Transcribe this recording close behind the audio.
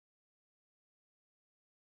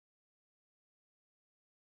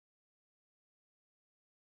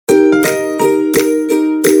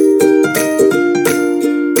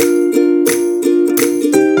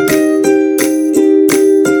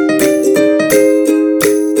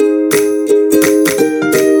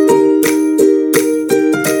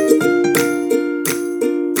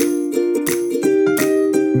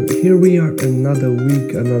we are, another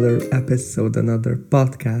week, another episode, another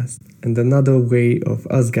podcast, and another way of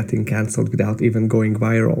us getting cancelled without even going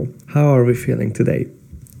viral. How are we feeling today?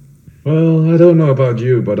 Well, I don't know about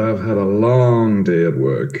you, but I've had a long day at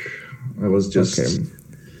work. It was just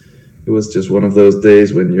one of those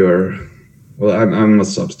days when I'm a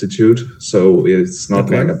substitute, so it's not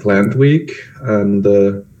like a planned week. And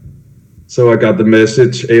so I got the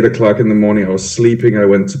message 8 o'clock in the morning. I was sleeping. I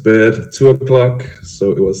went to bed at 2 o'clock.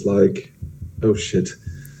 So it was like, oh shit.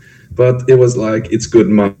 But it was like, it's good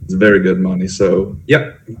money. It's very good money. So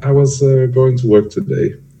yeah, I was going to work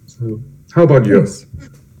today. So how about you? Yes.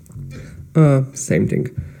 Same thing.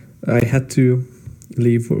 I had to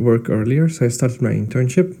leave work earlier, so I started my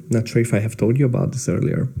internship. Not sure if I have told you about this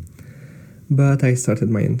earlier. But I started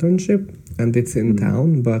my internship, and it's in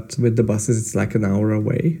town, but with the buses it's like an hour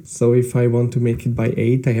away. So if I want to make it by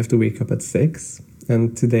 8, I have to wake up at 6.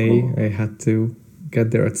 And today I had to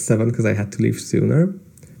get there at 7 because I had to leave sooner.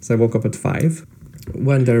 So I woke up at 5.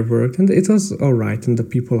 Went there, worked, and it was alright, and the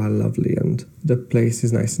people are lovely, and the place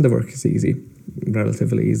is nice, and the work is easy.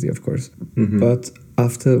 Relatively easy, of course. But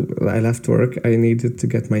after I left work, I needed to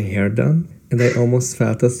get my hair done, and I almost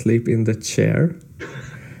fell asleep in the chair.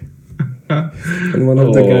 And one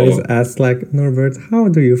of the guys asked, like, Norbert, how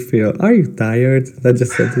do you feel? Are you tired? And I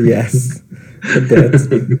just said, yes. That's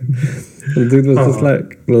the dude was just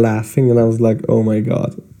like laughing, and I was like, oh my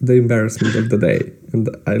god, the embarrassment of the day. And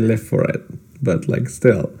I live for it. But like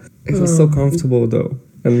still, it was so comfortable though.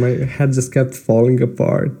 And my head just kept falling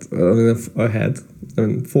apart.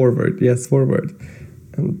 Forward.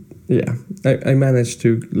 And yeah, I managed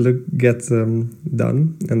to get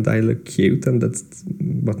done, and I look cute, and that's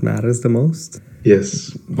what matters the most.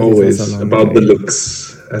 Yes, always about the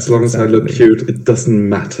looks. As long as I look cute, it doesn't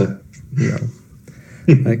matter. No.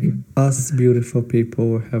 Like, us beautiful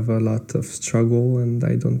people have a lot of struggle, and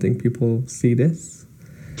I don't think people see this.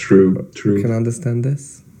 True. You can understand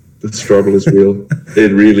this? The struggle is real.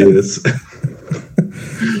 It really is.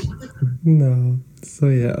 No. So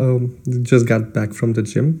yeah, just got back from the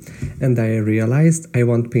gym, and I realized I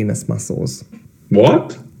want penis muscles.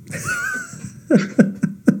 What?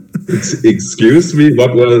 Excuse me.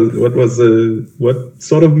 What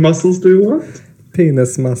sort of muscles do you want?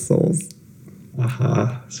 Penis muscles.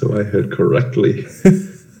 Aha. So I heard correctly.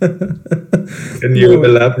 Can you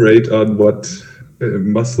elaborate on what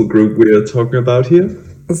muscle group we are talking about here?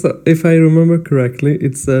 So, if I remember correctly,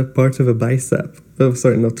 it's a part of a bicep.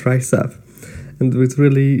 Tricep. And with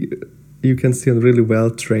really, you can see on really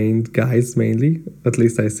well-trained guys mainly, at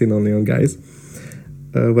least I've seen only on guys,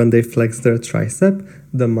 when they flex their tricep,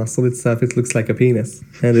 the muscle itself, it looks like a penis.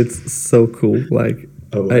 And it's so cool. Like,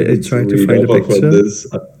 I tried to find a picture.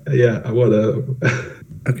 I want to...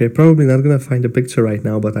 Okay, probably not going to find a picture right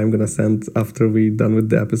now, but I'm going to send after we're done with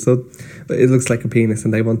the episode. But it looks like a penis,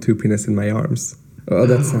 and I want 2 penises in my arms. Oh,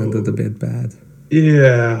 that sounded a bit bad.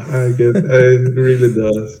 Yeah, I get it. It really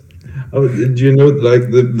does. Oh, do you know,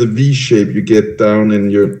 like the V shape you get down in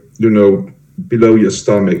your, below your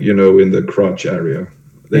stomach, in the crotch area?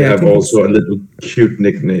 They have also a little cute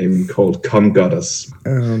nickname called cum gutters.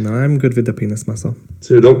 Oh, no, I'm good with the penis muscle.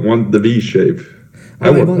 So you don't want the V shape?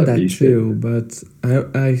 I want that too, but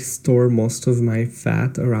I store most of my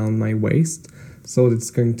fat around my waist, so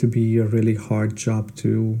it's going to be a really hard job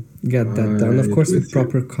to get that done. Of course, with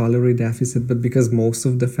proper calorie deficit, but because most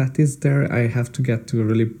of the fat is there, I have to get to a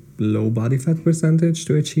really low body fat percentage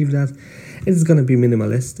to achieve that. It's going to be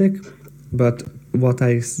minimalistic, but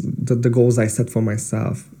the goals I set for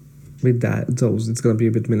myself with those, it's going to be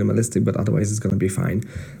a bit minimalistic, but otherwise it's going to be fine.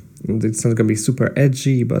 And it's not going to be super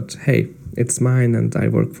edgy, but hey, it's mine and I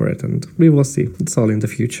work for it, and we will see. It's all in the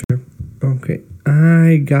future. Okay,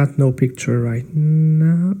 I got no picture right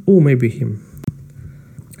now. Oh, maybe him.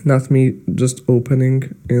 Not me just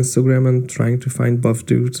opening Instagram and trying to find buff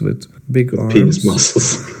dudes with big arms. Penis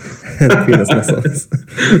muscles. And penis muscles.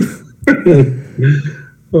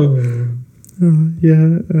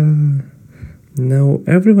 Now,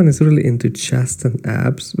 everyone is really into chest and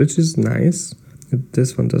abs, which is nice.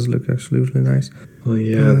 This one does look actually really nice. Oh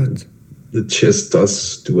yeah, the chest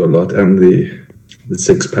does do a lot, and the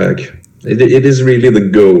six pack. It is really the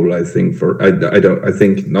goal, I think. I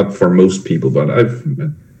think not for most people, but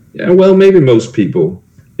maybe most people.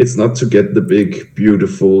 It's not to get the big,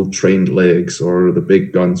 beautiful trained legs or the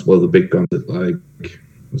big guns. Well, the big guns,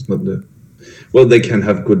 it's not the. Well, they can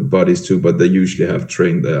have good bodies too, but they usually have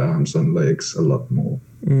trained their arms and legs a lot more.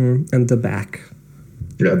 And the back.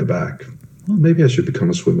 Yeah, the back. Well, maybe I should become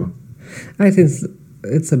a swimmer. I think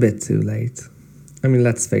it's a bit too late. I mean,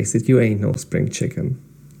 let's face it, you ain't no spring chicken.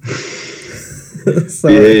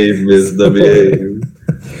 Behave, Mr. Behave.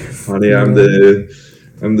 Honey, I'm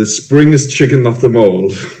the springest chicken of them all.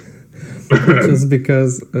 Just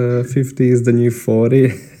because 50 is the new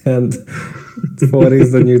 40 and 40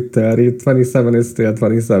 is the new 30, 27 is still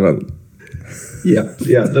 27. Yeah,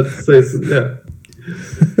 that's yeah.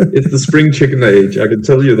 It's the spring chicken age, I can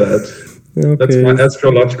tell you that. Okay. That's my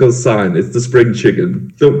astrological sign. It's the spring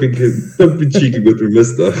chicken. Don't be cheeky with me,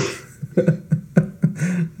 mister.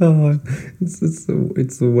 Oh,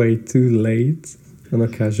 it's way too late on a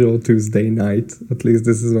casual Tuesday night. At least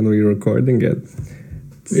this is when we're recording it.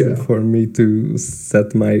 For me to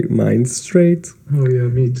set my mind straight. Oh yeah,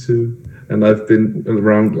 me too. And I've been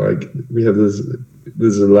around, like, we have this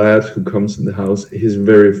lad who comes in the house. He's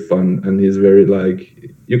very fun, and he's very, like,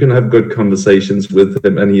 you can have good conversations with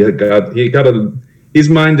him, and his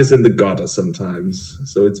mind is in the gutter sometimes.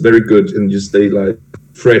 So it's very good, and you stay, like,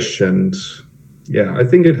 fresh. And yeah, I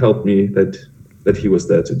think it helped me that he was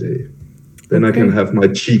there today. Then I can have my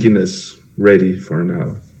cheekiness ready for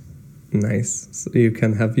now. Nice. So you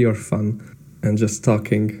can have your fun and just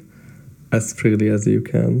talking as freely as you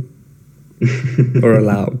can. Or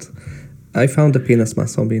allowed. I found the penis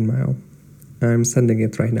muscle bean mail. I'm sending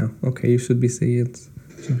it right now. Okay, you should be seeing it.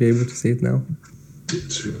 Should be able to see it now. 2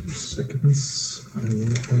 seconds. I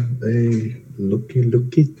have a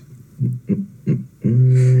looky.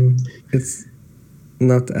 It's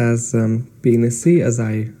not as penisy as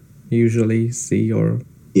I usually see or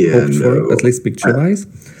hoped for, at least picture-wise.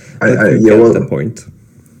 But you get the point.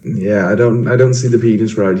 Yeah, I don't see the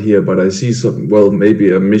penis right here, but I see some. Well,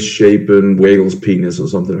 maybe a misshapen whale's penis or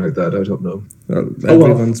something like that. I don't know. Well,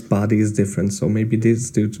 everyone's body is different, so maybe this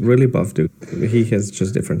dude, really buff dude, he has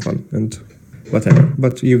just different one and whatever.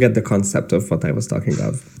 But you get the concept of what I was talking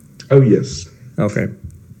about. Oh yes. Okay.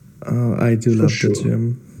 I do love the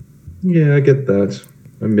gym. Yeah, I get that.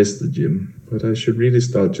 I miss the gym. But I should really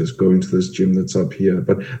start just going to this gym that's up here.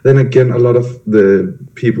 But then again, a lot of the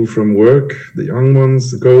people from work, the young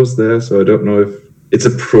ones, goes there. So I don't know if it's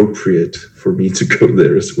appropriate for me to go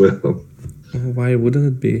there as well. Why wouldn't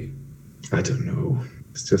it be? I don't know.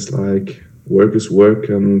 It's just like work is work,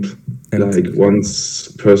 and like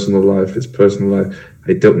one's personal life is personal life.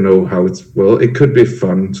 I don't know how it's. Well, it could be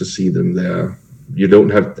fun to see them there. I don't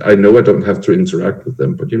have to interact with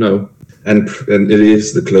them, but you know. And it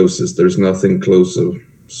is the closest. There's nothing closer.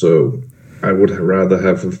 So I would rather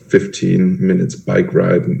have a 15 minutes bike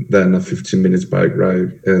ride than a 15 minutes bike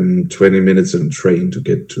ride and 20 minutes on train to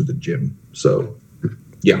get to the gym. So,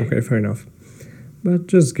 yeah. Okay, fair enough. But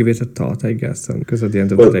just give it a thought, I guess. Because at the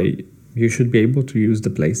end of the day, you should be able to use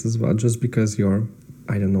the place as well. Just because you're,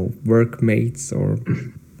 I don't know, workmates or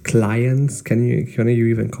clients. Can you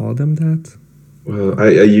even call them that? Well, I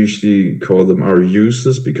usually call them our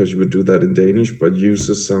users because you would do that in Danish, but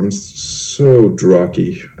users sounds so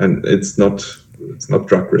druggy, and it's not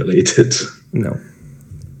drug related. No.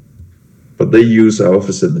 But they use our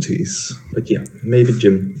facilities. But yeah, maybe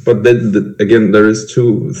gym. But then again, there is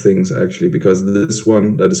 2 things actually, because this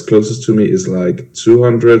one that is closest to me is like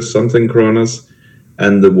 200 something kronas,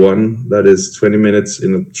 and the one that is 20 minutes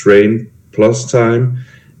in a train plus time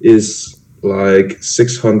is like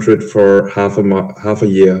 600 for half a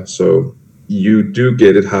year, so you do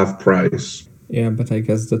get it half price. Yeah, but I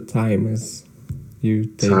guess the time is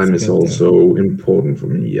also important for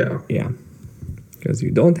me. Yeah, because you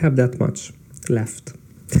don't have that much left.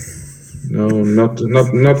 No, not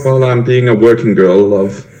while I'm being a working girl,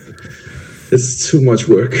 love. It's too much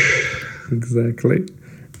work. Exactly.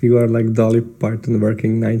 You are like Dolly Parton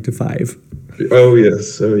working 9 to 5. Oh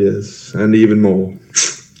yes, and even more.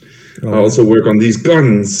 I also work on these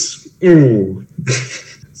guns. Ooh.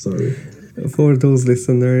 Sorry. For those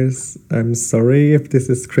listeners, I'm sorry if this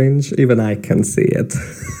is cringe. Even I can see it.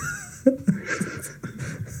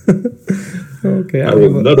 Okay. I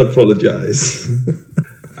will not apologize.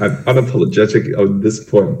 I'm unapologetic on this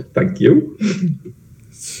point. Thank you.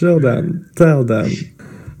 Show them. Tell them.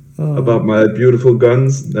 About my beautiful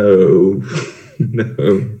guns? No.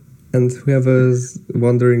 No. And whoever's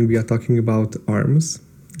wondering, we are talking about arms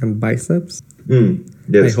and biceps.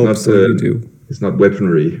 Yes, I hope so you do. It's not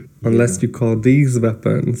weaponry. Unless you call these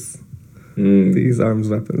weapons, these arms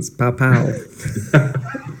weapons, pow pow.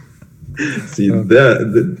 See,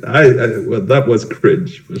 that was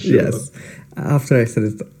cringe for sure. Yes. After I said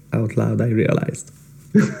it out loud, I realized.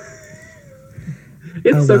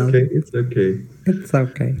 It's okay. It's okay. It's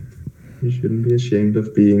okay. You shouldn't be ashamed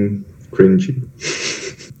of being cringy.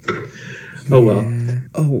 Oh well.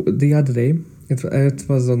 Oh, the other day, it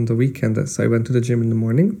was on the weekend, so I went to the gym in the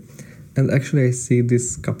morning, and actually I see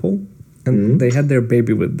this couple, and they had their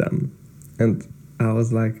baby with them, and I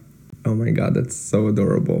was like, oh my god, that's so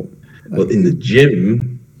adorable. Well, in the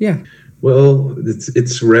gym? Yeah. Well,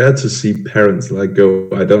 it's rare to see parents like go.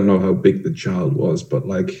 I don't know how big the child was, but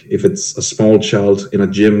like if it's a small child in a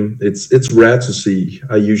gym, it's rare to see.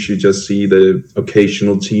 I usually just see the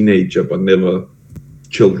occasional teenager, but never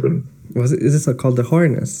children. Is this called the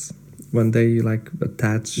harness when they like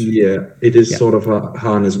attach? Yeah, it is sort of a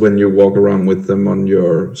harness when you walk around with them on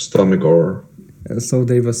your stomach or. So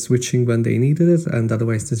they were switching when they needed it, and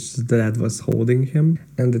otherwise the dad was holding him,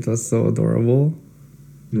 and it was so adorable.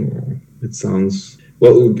 Oh, it sounds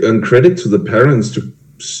well. And credit to the parents to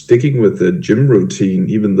sticking with the gym routine,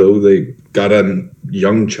 even though they got a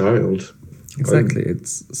young child. Exactly,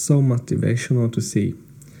 it's so motivational to see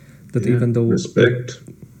that even though respect.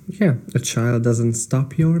 Yeah, a child doesn't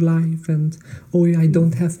stop your life, and I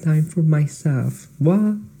don't have time for myself.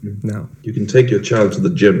 What? No. You can take your child to the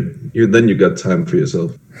gym. Then you got time for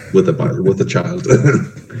yourself with a child.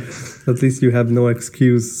 At least you have no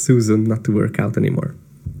excuse, Susan, not to work out anymore.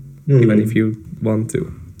 Even if you want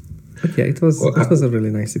to. But yeah, it was a really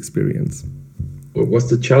nice experience. Was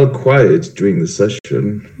the child quiet during the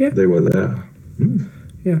session? Yeah. They were there.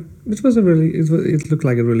 Yeah, it looked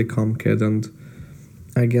like a really calm kid, and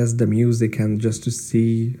I guess the music and just to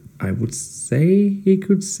see, I would say he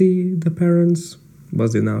could see the parents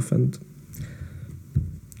was enough, and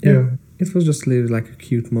it was just really like a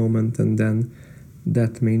cute moment, and then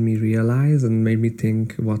that made me realize and made me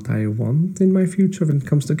think what I want in my future when it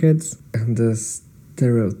comes to kids. And the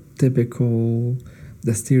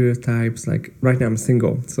stereotypes, like right now I'm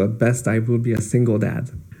single, so at best I will be a single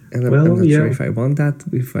dad. And I'm not sure if I want that,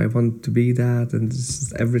 if I want to be that, and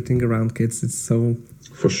just everything around kids, it's so...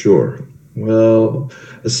 For sure. Well,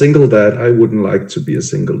 a single dad, I wouldn't like to be a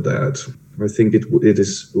single dad. I think it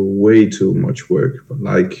is way too much work. But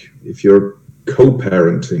like if you're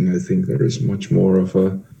co-parenting, I think there is much more of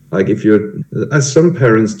a, like if you're, as some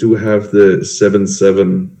parents do have the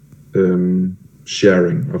 7/7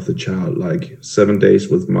 sharing of the child, like 7 days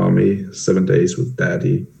with mommy, 7 days with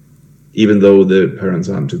daddy, even though the parents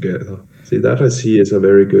aren't together. See, that I see is a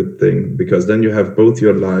very good thing, because then you have both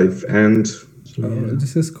your life and...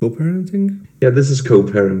 This is co-parenting? Yeah, this is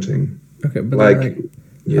co-parenting. Okay, but like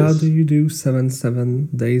how do you do 7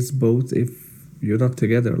 days both if you're not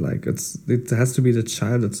together? Like it has to be the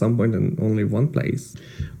child at some point in only one place.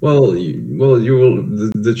 Well,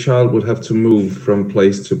 the child would have to move from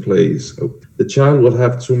place to place. The child will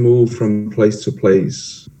have to move from place to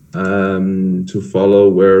place to follow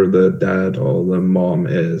where the dad or the mom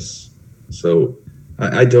is. So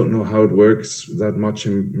I don't know how it works that much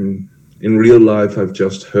in real life. I've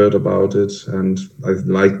just heard about it, and I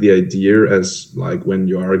like the idea as like when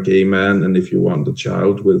you are a gay man and if you want a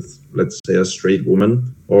child with, let's say, a straight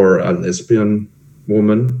woman or a lesbian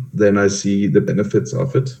woman, then I see the benefits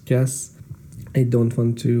of it. Yes, I don't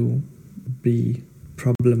want to be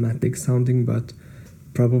problematic sounding, but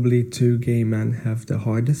probably 2 gay men have the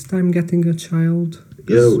hardest time getting a child.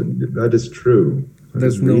 Yeah, that is true.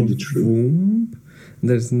 There's no womb.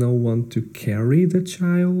 There's no one to carry the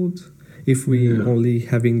child. If we only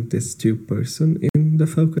having this 2 person in the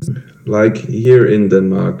focus. Like here in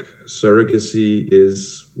Denmark, surrogacy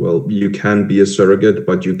is, well, you can be a surrogate,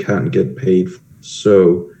 but you can't get paid.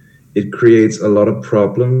 So it creates a lot of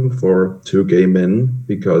problem for 2 gay men,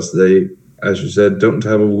 because they, as you said, don't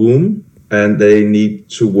have a womb, and they need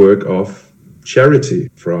to work off charity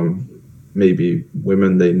from maybe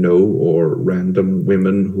women they know or random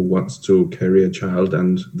women who wants to carry a child,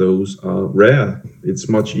 and those are rare. It's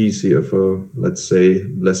much easier for, let's say,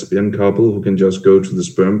 lesbian couple who can just go to the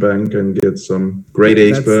sperm bank and get some grade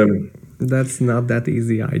A sperm. That's not that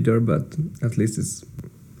easy either, but at least it's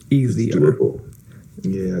easier. It's doable.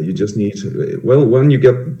 Yeah, you just need to, well, when you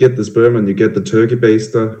get the sperm and you get the turkey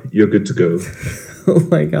baster, you're good to go. Oh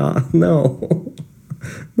my god, no.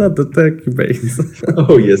 Not the turkey baster.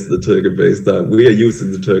 Oh yes, the turkey baster. We are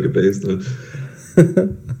using the turkey baster.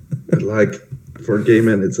 But like for gay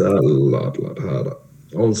men, it's a lot harder.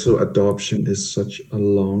 Also, adoption is such a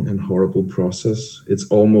long and horrible process. It's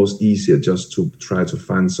almost easier just to try to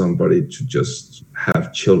find somebody to just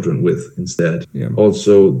have children with instead. Yeah.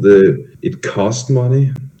 Also, it costs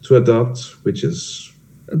money to adopt, which is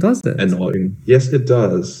annoying. Yes, it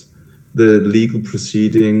does. The legal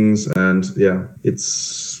proceedings, and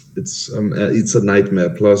it's a nightmare.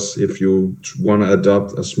 Plus, if you want to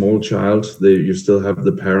adopt a small child, you still have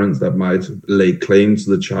the parents that might lay claim to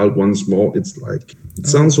the child once more. It's like, it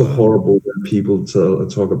sounds so horrible when people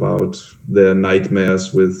talk about their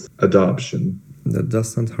nightmares with adoption. That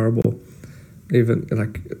does sound horrible. Even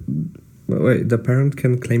like, wait, the parent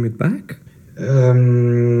can claim it back?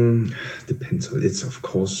 Depends. It's of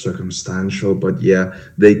course circumstantial, but yeah,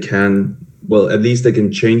 they can well, at least they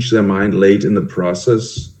can change their mind late in the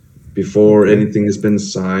process before anything has been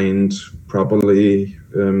signed properly.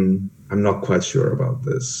 I'm not quite sure about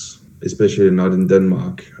this, especially not in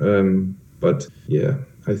Denmark. But yeah,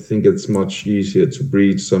 I think it's much easier to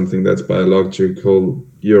breed something that's biological,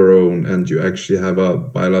 your own, and you actually have a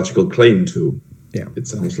biological claim to. Yeah. It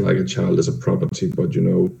sounds like a child is a property, but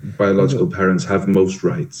biological parents have most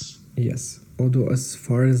rights. Yes. Although, as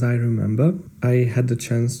far as I remember, I had the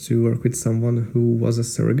chance to work with someone who was a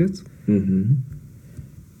surrogate. Mm-hmm.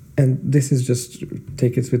 And this is just,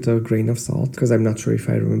 take it with a grain of salt, because I'm not sure if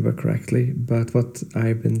I remember correctly. But what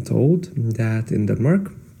I've been told, that in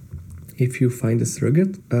Denmark, if you find a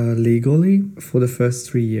surrogate, legally, for the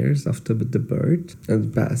first 3 years after the birth,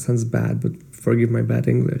 and sounds bad, but forgive my bad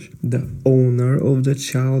English, the owner of the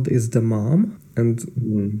child is the mom,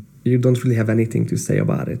 and you don't really have anything to say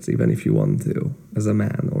about it, even if you want to, as a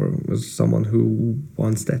man or as someone who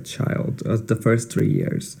wants that child, the first 3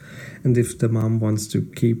 years. And if the mom wants to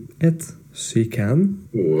keep it, she can.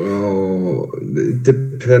 Well, it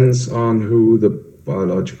depends on who the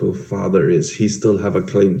biological father is. He still have a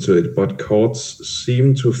claim to it, but courts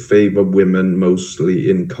seem to favor women mostly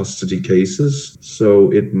in custody cases,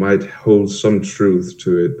 so it might hold some truth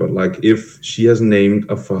to it. But like, if she has named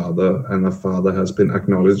a father and a father has been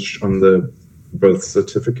acknowledged on the birth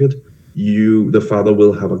certificate, the father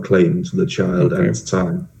will have a claim to the child and its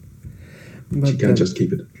time. But she can't just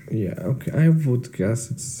keep it. Yeah, okay. I would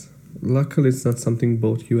guess luckily it's not something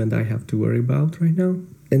both you and I have to worry about right now.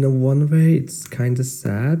 In a one way, it's kind of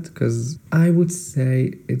sad, because I would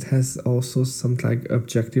say it has also some like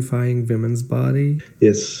objectifying women's body.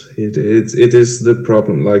 Yes, it is the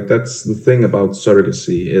problem. Like, that's the thing about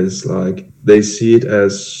surrogacy, is like they see it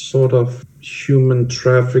as sort of human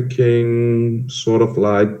trafficking, sort of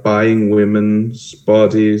like buying women's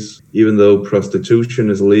bodies. Even though prostitution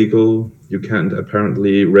is legal, you can't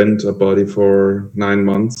apparently rent a body for 9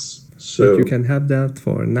 months. So but you can have that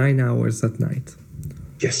for 9 hours at night.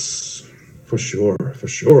 Yes, for sure.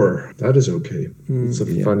 That is okay.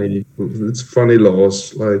 It's funny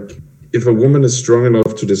laws. Like, if a woman is strong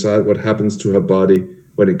enough to decide what happens to her body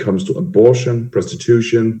when it comes to abortion,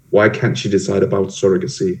 prostitution, why can't she decide about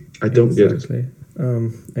surrogacy? I don't get it.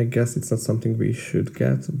 I guess it's not something we should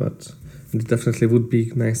get, but it definitely would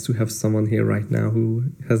be nice to have someone here right now who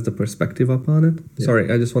has the perspective upon it. Yeah.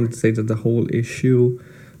 Sorry, I just wanted to say that the whole issue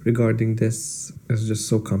regarding this is just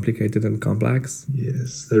so complicated and complex.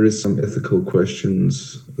 Yes, there is some ethical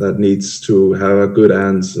questions that needs to have a good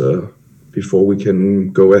answer before we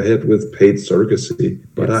can go ahead with paid surrogacy.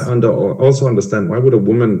 But yes. I also understand, why would a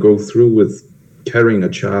woman go through with carrying a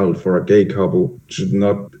child for a gay couple, should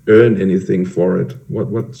not earn anything for it?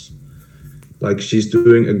 What's like, she's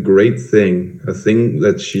doing a great thing, a thing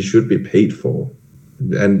that she should be paid for.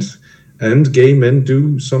 And gay men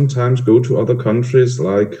do sometimes go to other countries,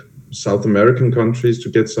 like South American countries,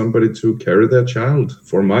 to get somebody to carry their child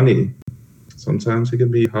for money. Sometimes it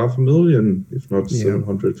can be 500,000, if not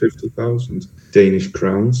 750,000 Danish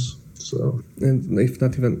crowns. So, and if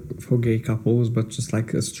not even for gay couples, but just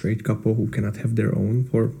like a straight couple who cannot have their own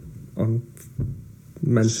for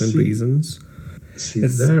unmentioned reasons.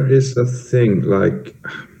 There is a thing, like,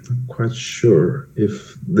 I'm not quite sure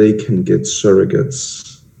if they can get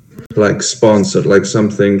surrogates, like sponsored, like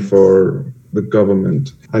something for the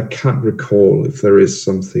government. I can't recall if there is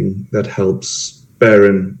something that helps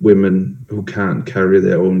barren women who can't carry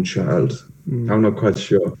their own child. I'm not quite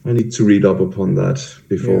sure. I need to read up upon that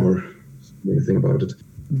before anything about it.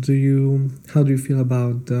 How do you feel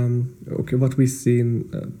about what we see in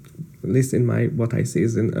at least in what I see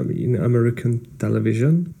is in American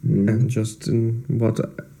television and just in what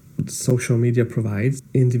social media provides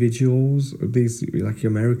individuals, these like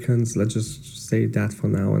Americans, let's just say that for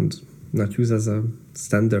now and not use as a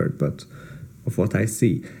standard, but of what I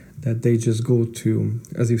see, that they just go to,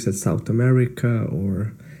 as you said, South America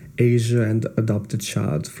or Asia and adopt a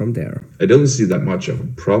child from there. I don't see that much of a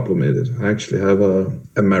problem in it. I actually have an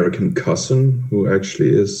American cousin who actually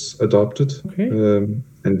is adopted. Okay.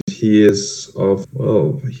 And he is of,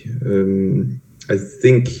 I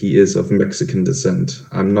think he is of Mexican descent.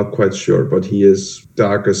 I'm not quite sure, but he is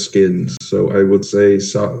darker skinned. So I would say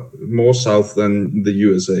more south than the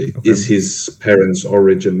USA is his parents'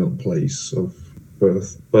 original place of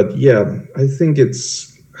birth. But yeah, I think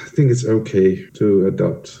it's okay to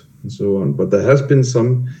adopt and so on. But there has been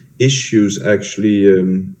some issues actually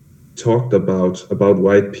talked about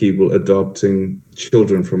white people adopting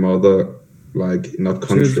children from other, like, not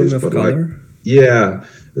countries, but color? Like, yeah,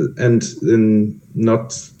 and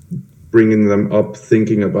not bringing them up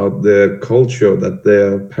thinking about their culture that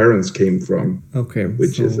their parents came from. Okay,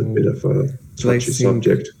 which is a bit of a touchy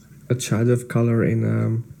subject. A child of color in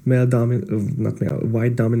a white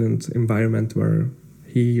dominant environment where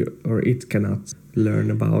he or it cannot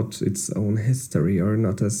learn about its own history or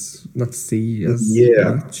not see as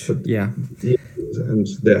much. And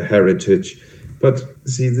their heritage. But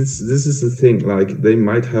see, this is the thing, like they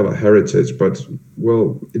might have a heritage, but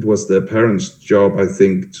well, it was their parents' job, I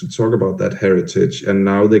think, to talk about that heritage. And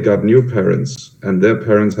now they got new parents and their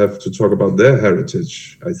parents have to talk about their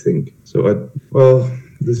heritage, I think. So,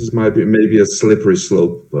 this is maybe a slippery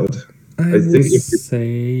slope, but I think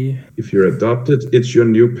if you're adopted, it's your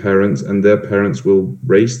new parents and their parents will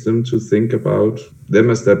raise them to think about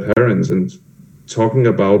them as their parents, and talking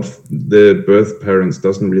about the birth parents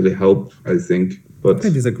doesn't really help, I think. But I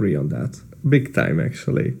disagree on that. Big time,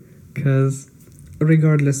 actually. Because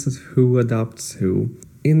regardless of who adopts who,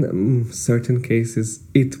 in certain cases,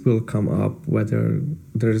 it will come up whether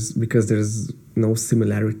there's no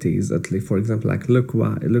similarities, at least, for example, like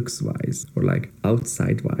looks-wise or like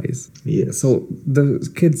outside-wise. Yes. So the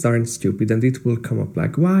kids aren't stupid and it will come up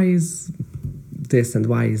like, why is this and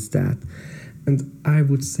why is that? And I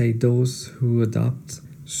would say those who adopt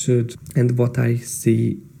should, and what I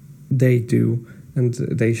see they do, and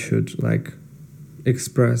they should like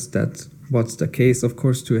express that what's the case, of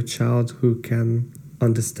course, to a child who can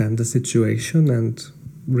understand the situation and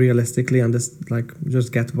realistically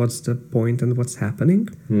just get what's the point and what's happening.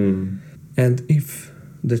 And if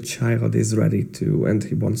the child is ready to and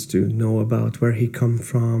he wants to know about where he come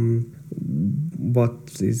from,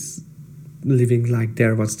 what is living like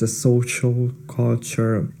there, what's the social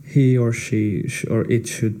culture, he or she or it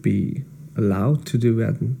should be allowed to do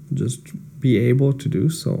and just be able to do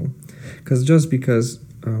so. Because just because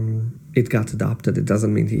it got adopted, it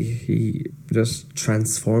doesn't mean he just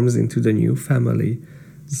transforms into the new family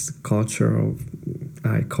culture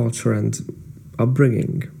and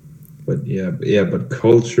upbringing. But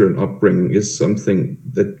culture and upbringing is something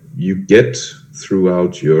that you get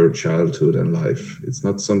throughout your childhood and life. It's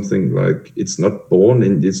not something like it's not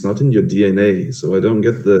in your DNA. So I don't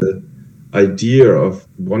get the idea of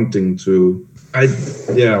wanting to. I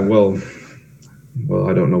don't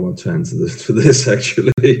know what to answer to this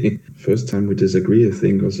actually. First time we disagree, I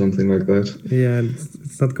think, or something like that. Yeah,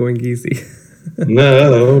 it's not going easy.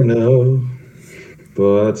 No.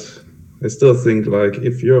 But I still think like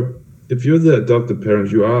if you're the adopted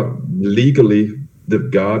parent, you are legally the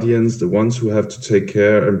guardians, the ones who have to take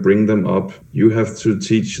care and bring them up. You have to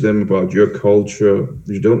teach them about your culture.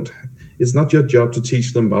 It's not your job to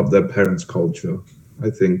teach them about their parents' culture. I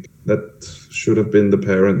think that should have been the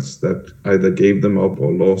parents that either gave them up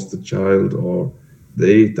or lost the child or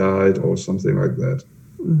they died or something like that.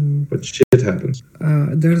 But shit happens.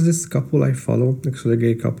 There's this couple I follow, actually a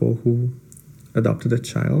gay couple, who adopted a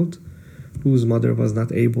child whose mother was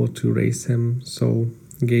not able to raise him, so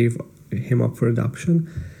gave him up for adoption.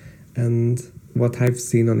 And what I've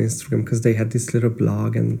seen on Instagram, because they had this little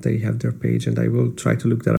blog and they have their page, and I will try to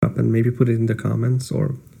look that up and maybe put it in the comments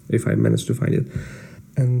or if I manage to find it.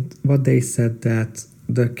 And what they said that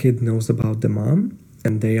the kid knows about the mom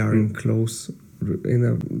and they are not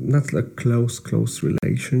a close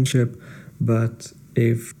relationship, but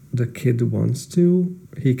if the kid wants to,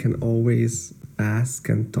 he can always ask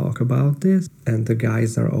and talk about this, and the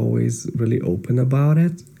guys are always really open about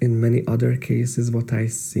it. In many other cases, what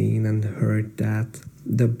I've seen and heard, that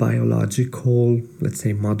the biological, let's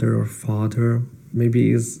say, mother or father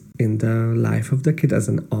maybe is in the life of the kid as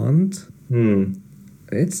an aunt.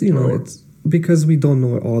 It's it's because we don't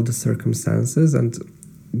know all the circumstances, and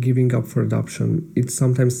giving up for adoption, it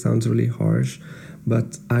sometimes sounds really harsh,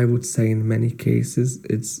 but I would say in many cases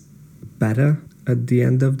it's better at the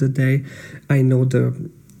end of the day. I know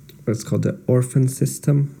what's called the orphan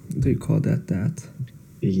system. Do you call that?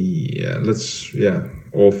 Yeah,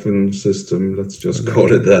 orphan system. Let's just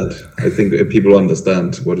call it that. I think people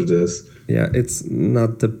understand what it is. Yeah, it's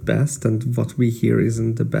not the best, and what we hear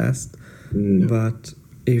isn't the best. No. But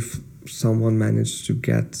if someone managed to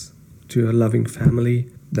get to a loving family,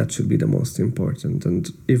 that should be the most important. And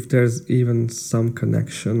if there's even some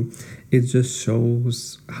connection, it just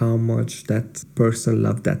shows how much that person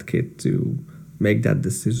loved that kid to make that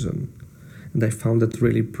decision. And I found it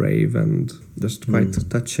really brave and just quite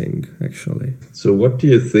touching, actually. So what do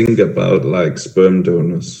you think about like sperm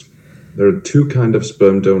donors? There are two kinds of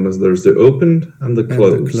sperm donors. There's the open and the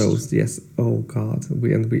closed. And the closed, yes. Oh God,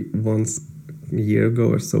 we once a year ago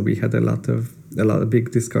or so, we had a lot of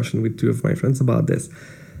big discussion with two of my friends about this,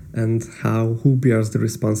 and who bears the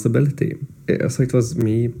responsibility. So it was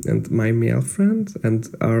me and my male friend and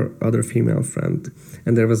our other female friend,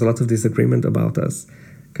 and there was a lot of disagreement about us,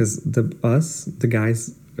 because the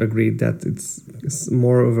guys agreed that it's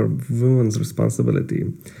more of a woman's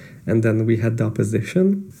responsibility. And then we had the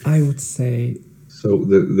opposition. I would say. So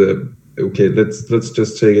okay, let's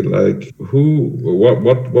just take it like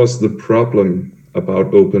what was the problem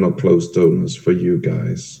about open or closed donors for you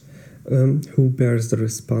guys? Who bears the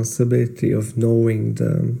responsibility of knowing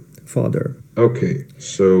the father? Okay,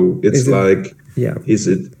 so it's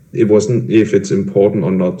it wasn't if it's important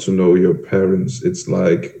or not to know your parents. It's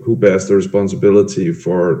like who bears the responsibility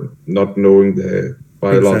for not knowing their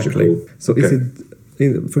biological. Exactly. So okay. Is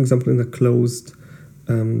it, for example, in a closed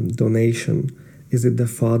donation, is it the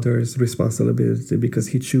father's responsibility because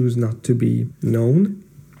he chose not to be known?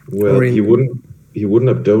 Well, he wouldn't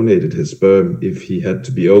have donated his sperm if he had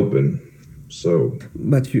to be open. So.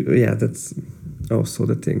 But that's also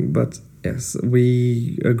the thing. But yes,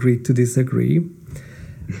 we agreed to disagree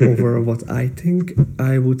over what I think.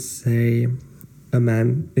 I would say a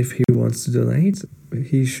man, if he wants to donate,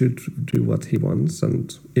 he should do what he wants,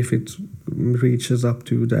 and if it reaches up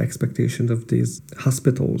to the expectation of these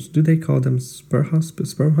hospitals, do they call them sperm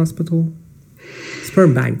hospital?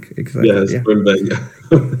 Sperm bank, exactly. Yeah, sperm bank.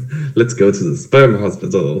 Let's go to the sperm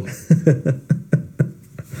hospital.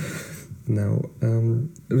 No,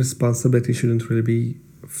 responsibility shouldn't really be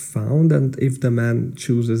found, and if the man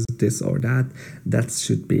chooses this or that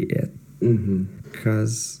should be it.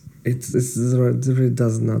 Because it really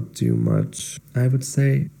does not do much. I would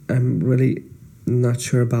say I'm really not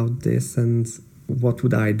sure about this and what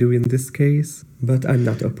would I do in this case, but I'm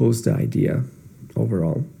not opposed to the idea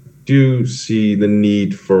overall. Do you see the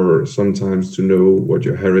need for sometimes to know what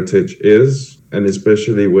your heritage is? And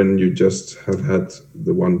especially when you just have had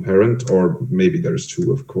the one parent, or maybe there's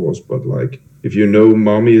two, of course, but like if you know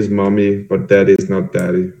mommy is mommy, but daddy is not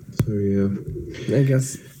daddy. So yeah. I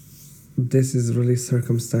guess this is really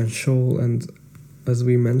circumstantial, and as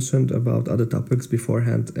we mentioned about other topics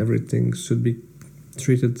beforehand, everything should be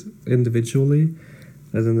treated individually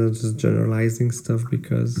rather than just generalizing stuff,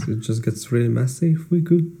 because it just gets really messy if we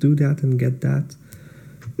could do that and get that.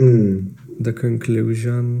 The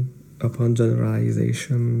conclusion upon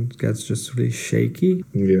generalization gets just really shaky.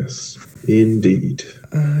 Yes, indeed.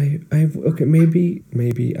 Okay,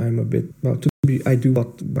 maybe I'm a bit, I do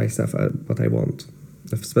what I want,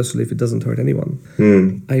 especially if it doesn't hurt anyone.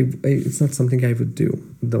 It's not something I would do.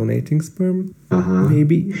 Donating sperm,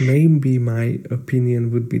 maybe my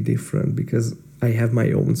opinion would be different because I have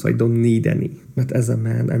my own, so I don't need any. But as a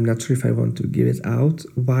man, I'm not sure if I want to give it out,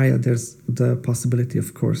 while there's the possibility,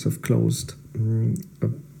 of course, of closed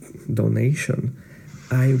donation.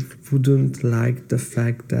 I wouldn't like the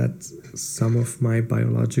fact that some of my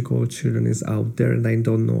biological children is out there and I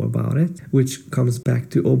don't know about it, which comes back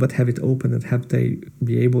to, but have it open and have they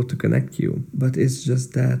be able to connect you. But it's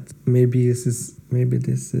just that maybe this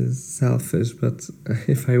is selfish, but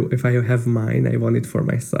if I have mine, I want it for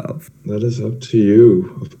myself. That is up to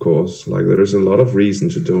you, of course. Like there's a lot of reason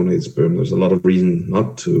to donate sperm. There's a lot of reason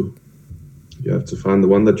not to. You have to find the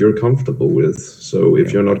one that you're comfortable with. So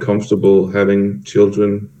if you're not comfortable having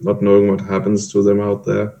children, not knowing what happens to them out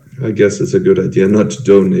there, I guess it's a good idea not to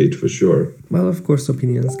donate for sure. Well, of course,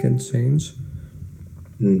 opinions can change.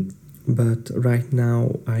 But right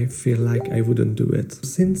now, I feel like I wouldn't do it.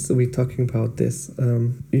 Since we're talking about this,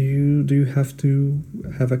 do you have to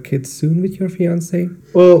have a kid soon with your fiance?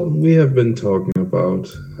 Well, we have been talking about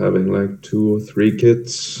having like 2 or 3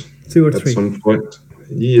 kids. 2 or 3? At some point.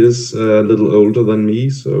 He is a little older than me,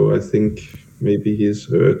 so I think maybe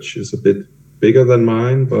his urge is a bit bigger than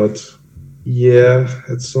mine, but yeah,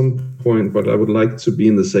 at some point. But I would like to be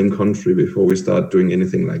in the same country before we start doing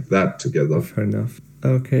anything like that together. Fair enough.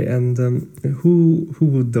 Okay, and who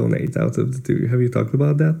would donate out of the 2? Have you talked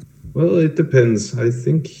about that? Well, it depends. I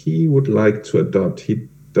think he would like to adopt. He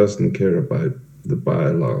doesn't care about the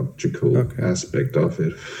biological aspect of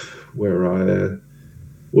it, where I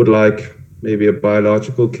would like maybe a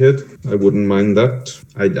biological kid. I wouldn't mind that.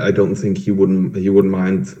 I don't think he wouldn't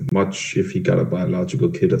mind much if he got a biological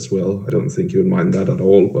kid as well. I don't think he would mind that at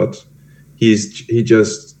all, but he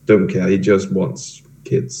just don't care. He just wants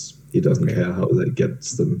kids. He doesn't care how they get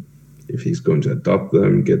them. If he's going to adopt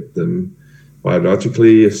them, get them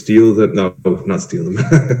biologically, steal them. No, not steal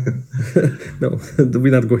them. No,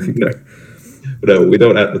 we're not going there. No, we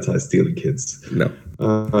don't advertise stealing kids. No.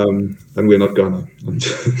 And we're not gonna.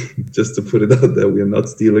 Just to put it out there, we are not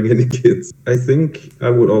stealing any kids. I think I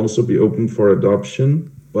would also be open for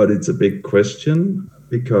adoption, but it's a big question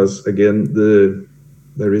because, again,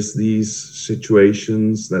 there is these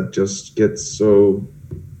situations that just get so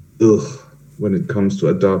when it comes to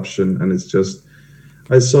adoption, and it's just.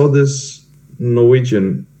 I saw this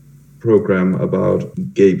Norwegian program about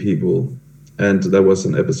gay people, and there was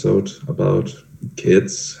an episode about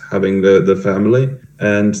kids having the family,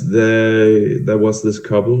 and there was this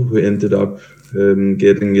couple who ended up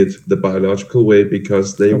getting it the biological way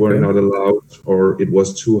because they were not allowed, or it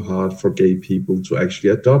was too hard for gay people to actually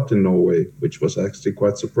adopt in Norway, which was actually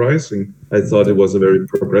quite surprising. I thought it was a very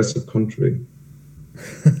progressive country.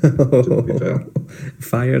 To be fair.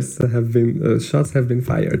 Shots have been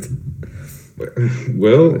fired.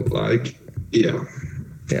 Well, like, yeah.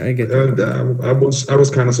 Yeah, I get it. I was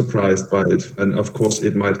kind of surprised by it, and of course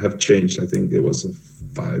it might have changed. I think it was a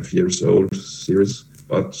 5 years old series,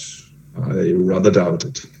 but I rather doubt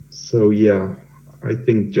it. So yeah, I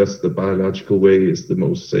think just the biological way is the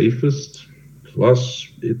most safest. Plus,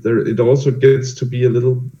 it also gets to be a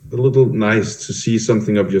little nice to see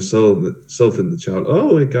something of yourself in the child.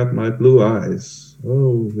 Oh, it got my blue eyes.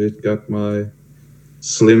 Oh, it got my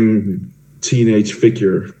slim teenage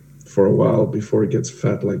figure for a while before it gets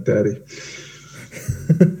fat like daddy.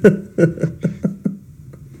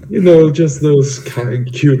 Just those kind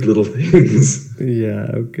of cute little things. Yeah,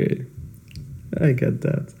 okay. I get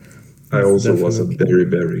that. I also was a very,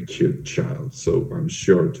 very cute child, so I'm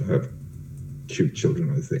sure to have cute children,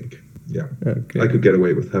 I think. Yeah. Okay. I could get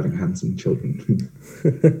away with having handsome children.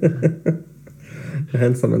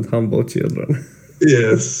 Handsome and humble children.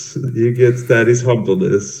 Yes, you get daddy's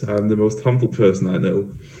humbleness. I'm the most humble person I know.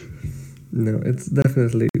 No, it's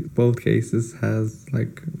definitely both cases has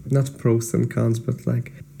like not pros and cons, but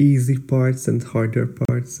like easy parts and harder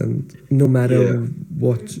parts, and no matter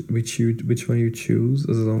which one you choose,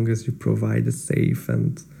 as long as you provide a safe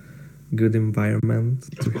and good environment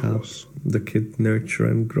to help the kid nurture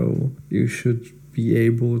and grow, you should be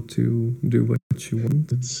able to do what you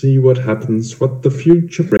want. Let's see what happens, what the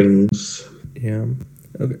future brings. Yeah.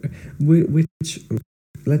 Okay. Which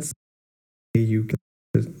let's say you get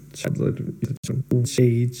which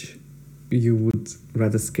age you would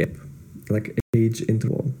rather skip, like age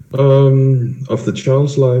interval of the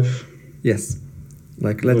child's life? Yes,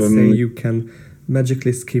 like let's say you can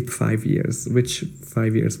magically skip 5 years. Which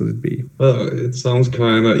 5 years would it be? It sounds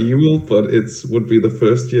kind of evil, but it would be the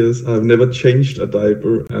first years. I've never changed a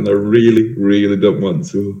diaper, and I really, really don't want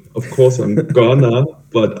to. Of course, I'm gonna,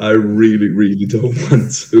 but I really, really don't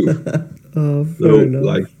want to. So,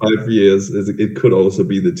 like 5 years, it could also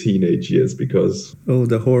be the teenage years because... Oh,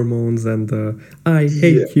 the hormones and the... I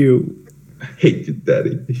hate you. I hate you,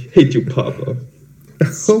 Daddy. I hate you, Papa.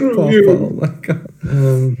 Screw Papa, you. Oh my God.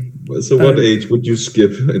 So what age would you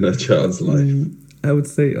skip in a child's life? I would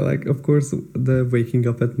say, like, of course, the waking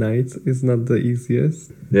up at night is not the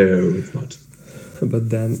easiest. No, it's not. But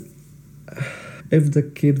then, if the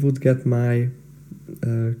kid would get my...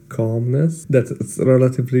 calmness that's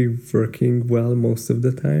relatively working well most of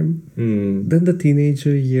the time, then the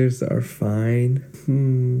teenager years are fine.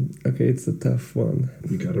 Okay, it's a tough one.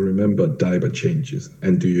 You gotta remember diaper changes.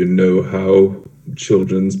 And do you know how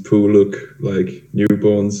children's poo look like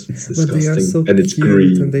newborns? It's disgusting. But they are so and it's cute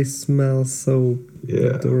green and they smell so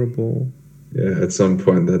adorable. Yeah, at some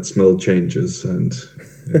point that smell changes and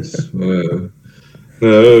it's no.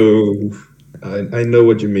 I know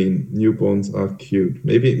what you mean. Newborns are cute.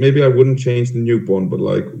 Maybe I wouldn't change the newborn, but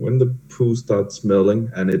like when the poo starts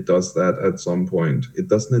smelling, and it does that at some point. It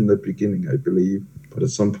doesn't in the beginning, I believe, but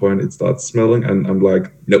at some point it starts smelling, and I'm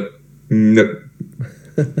like, nope.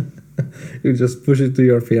 You just push it to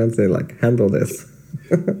your fiance, like, handle this.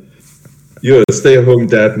 You're a stay-at-home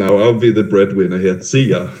dad now. I'll be the breadwinner here. See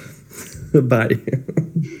ya. Bye.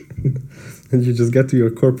 And you just get to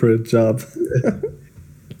your corporate job.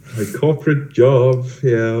 My corporate job,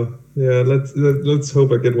 yeah. Let's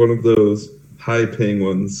hope I get one of those high-paying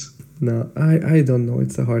ones. No, I don't know.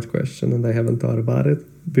 It's a hard question, and I haven't thought about it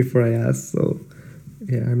before I asked. So,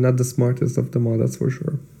 yeah, I'm not the smartest of them all, that's for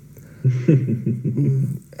sure.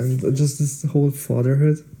 And just this whole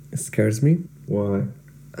fatherhood scares me. Why?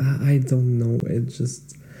 I don't know. It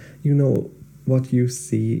just, what you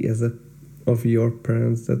see of your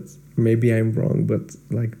parents, that maybe I'm wrong, but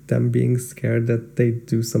like them being scared that they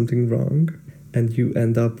do something wrong and you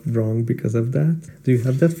end up wrong because of that. Do you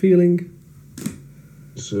have that feeling?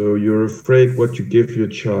 So you're afraid what you give your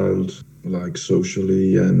child, like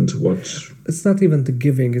socially, and what... It's not even the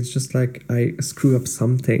giving, it's just like I screw up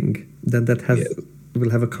something that has will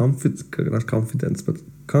have a consequence.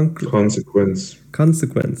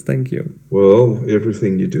 Consequence, thank you. Well,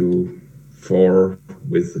 everything you do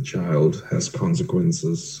with the child has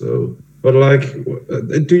consequences. So, but like,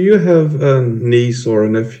 do you have a niece or a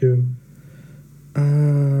nephew?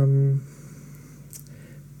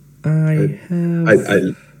 I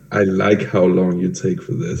have. I like how long you take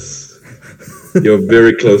for this. You're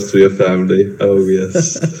very close to your family. Oh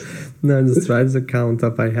yes. No, just try to count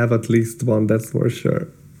up. I have at least one, that's for sure.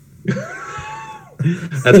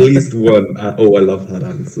 At least one. Oh, I love that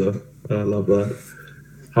answer. I love that.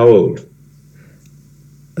 How old?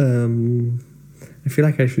 I feel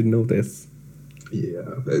like I should know this. Yeah,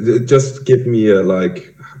 just give me a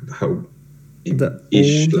like how The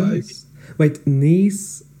ish oldest? Wait,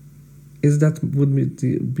 niece? Is that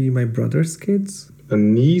would be my brother's kids? A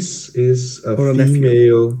niece is a Or a female.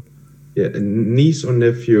 nephew? Yeah, a niece or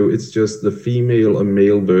nephew. It's just the female or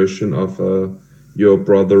male version of your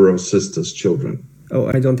brother or sister's children. Oh,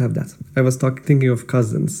 I don't have that. I was thinking of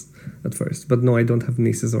cousins at first, but no, I don't have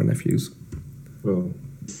nieces or nephews. Well,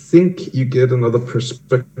 I think you get another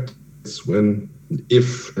perspective when,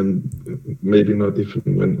 if, and maybe not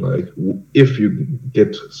even when, like, if you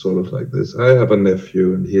get sort of like this. I have a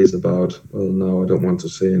nephew and he's about, well, now I don't want to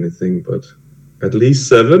say anything, but at least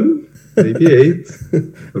 7, maybe 8.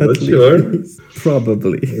 I'm not sure.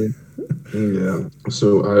 Probably. Yeah.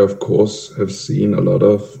 So I, of course, have seen a lot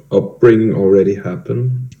of upbringing already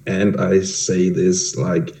happen. And I say this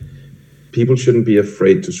like, people shouldn't be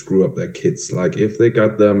afraid to screw up their kids. Like, if they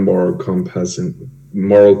got their moral compass in,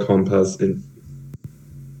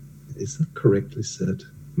 is that correctly said?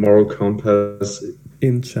 Moral compass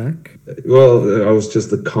in check? Well, I was just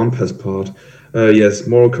the compass part. Yes,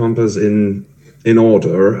 moral compass in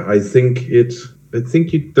order. I think you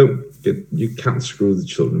can't screw the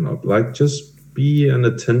children up. Like, just be an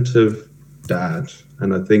attentive dad,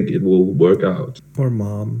 and I think it will work out. Or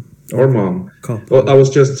mom. Or mom. Couple. Well, I was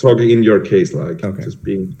just talking in your case, like, okay. Just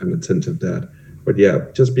being an attentive dad. But yeah,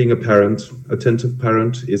 just being a parent, attentive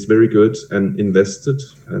parent is very good and invested.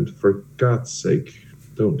 And for God's sake,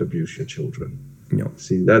 don't abuse your children. No.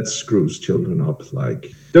 See, that screws children up.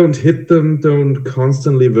 Like, don't hit them, don't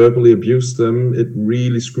constantly verbally abuse them. It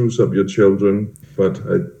really screws up your children. But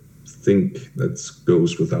I think that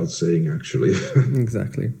goes without saying, actually.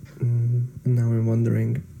 Exactly. Now I'm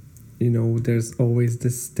wondering, there's always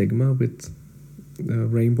this stigma with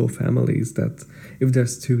rainbow families that if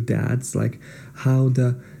there's 2 dads, like how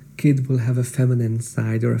the kid will have a feminine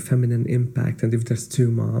side or a feminine impact, and if there's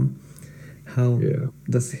 2 mom, how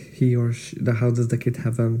does he or she, how does the kid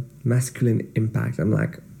have a masculine impact? I'm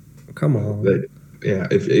like, come on.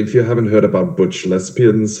 If you haven't heard about butch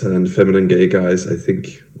lesbians and feminine gay guys, I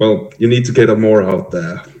think, well, you need to get more out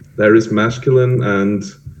there. There is masculine and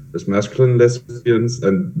there's masculine lesbians,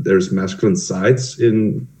 and there's masculine sides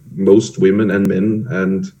in most women and men,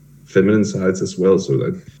 and feminine sides as well. So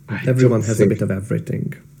that everyone has a bit of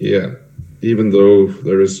everything. Yeah. Even though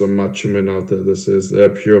there is some macho men out there that says they're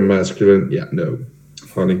pure masculine. Yeah, no.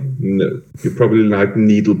 Honey, no. You probably like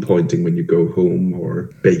needle pointing when you go home, or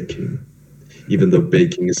baking. Even though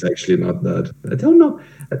baking is actually not that. I don't know.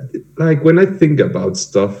 Like, when I think about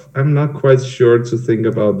stuff, I'm not quite sure to think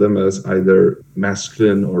about them as either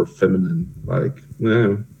masculine or feminine. Like,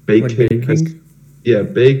 no. Baking.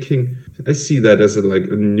 Baking. I see that as a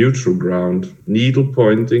neutral ground. Needle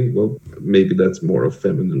pointing, well, maybe that's more a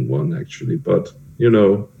feminine one, actually. But,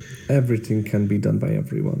 everything can be done by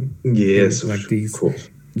everyone. Yes, like these. Of course.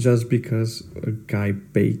 Just because a guy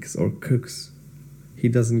bakes or cooks, he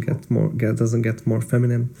doesn't get more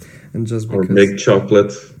feminine, and just because or make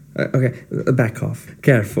chocolate. Okay, back off.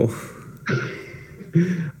 Careful.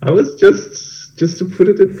 I was just to put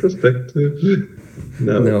it in perspective.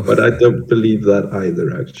 No, but I don't believe that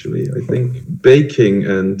either, actually. I think baking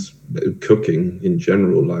and cooking in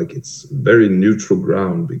general, it's very neutral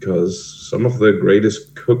ground, because some of the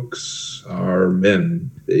greatest cooks are men.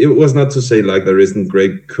 It was not to say there isn't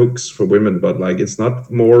great cooks for women, but it's not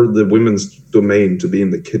more the women's domain to be in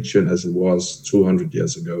the kitchen as it was 200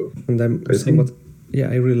 years ago. And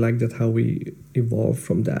I really like that how we evolved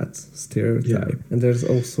from that stereotype. Yeah. And there's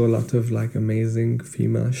also a lot of amazing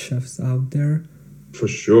female chefs out there. For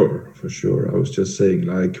sure. I was just saying,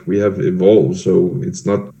 we have evolved, so it's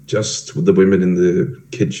not just the women in the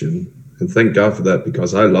kitchen. And thank God for that,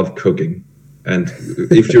 because I love cooking. And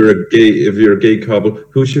if you're a gay couple,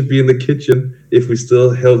 who should be in the kitchen? If we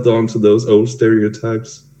still held on to those old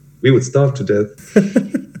stereotypes, we would starve to death.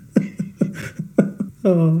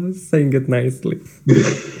 Oh, saying it nicely.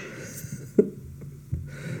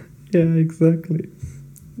 Yeah, exactly.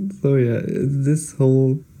 So this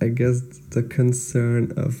whole, I guess, the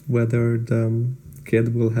concern of whether the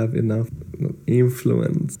kid will have enough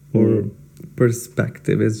influence or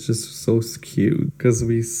perspective is just so skewed, because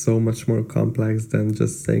we're so much more complex than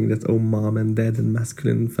just saying that, oh, mom and dad and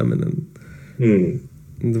masculine and feminine.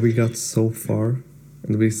 And we got so far,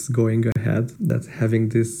 and we're going ahead, that having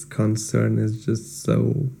this concern is just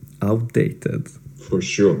so outdated. For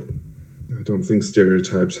sure. I don't think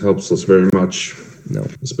stereotypes helps us very much. No.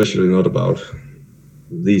 Especially not about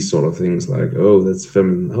these sort of things like, oh, that's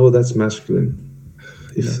feminine, oh, that's masculine.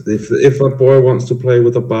 If a boy wants to play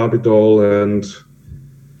with a Barbie doll and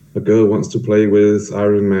a girl wants to play with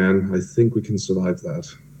Iron Man, I think we can survive that.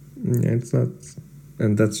 Yeah, it's not,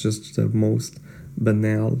 and that's just the most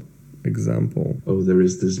banal example. Oh, there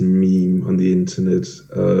is this meme on the internet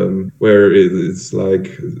where it's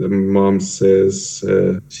like the mom says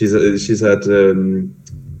she's at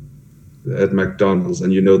McDonald's,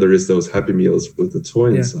 and there is those Happy Meals with the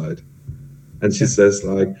toy inside, and she says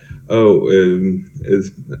like, oh,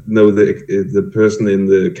 no, the person in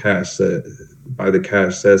the cash by the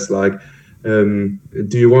cash says like, do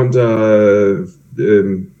you want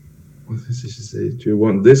what does she say? Do you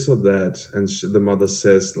want this or that? And the mother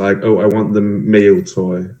says like, oh, I want the male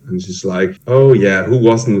toy. And she's like, oh yeah,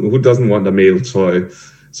 who doesn't want a male toy?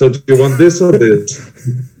 So do you want this or this?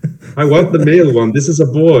 I want the male one. This is a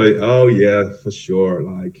boy. Oh yeah, for sure.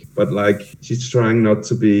 But she's trying not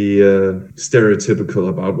to be stereotypical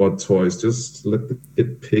about what toys. Just let the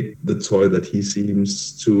kid pick the toy that he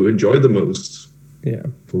seems to enjoy the most. Yeah.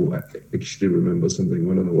 Oh, I actually remember something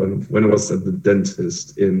when I was at the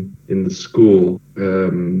dentist in the school.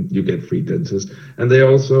 You get free dentist, and they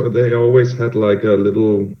always had like a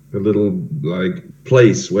little like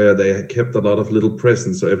place where they kept a lot of little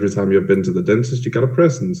presents. So every time you've been to the dentist, you got a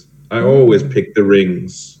present. I always picked the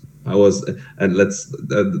rings. Those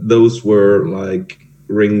were like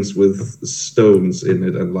rings with stones in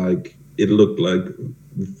it, and like it looked like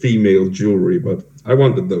female jewelry, but I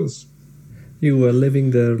wanted those. You were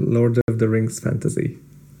living the Lord of the Rings fantasy.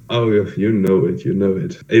 Oh, you know it.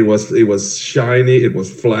 It was shiny. It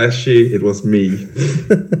was flashy. It was me.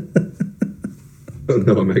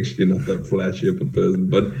 No, I'm actually not that flashy of a person,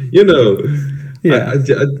 but yeah.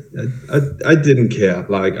 I didn't care.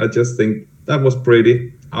 Like, I just think that was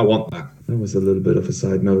pretty. I want that. That was a little bit of a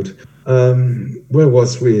side note. Where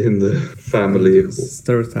was we in the family?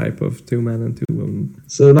 Stereotype of 2 men and 2 women.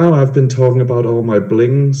 So now I've been talking about all my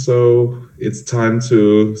bling, so it's time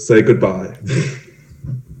to say goodbye.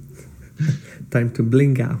 Time to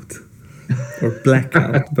bling out. Or black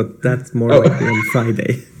out, but that's more likely on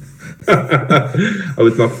Friday. Oh,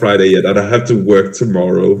 it's not Friday yet, and I have to work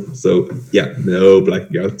tomorrow. So, yeah, no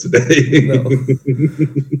blacking out today. No.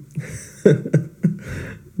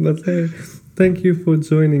 But hey, thank you for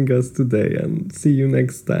joining us today, and see you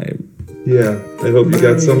next time. Yeah, I hope you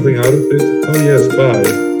got something out of it. Oh, yes,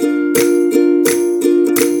 bye.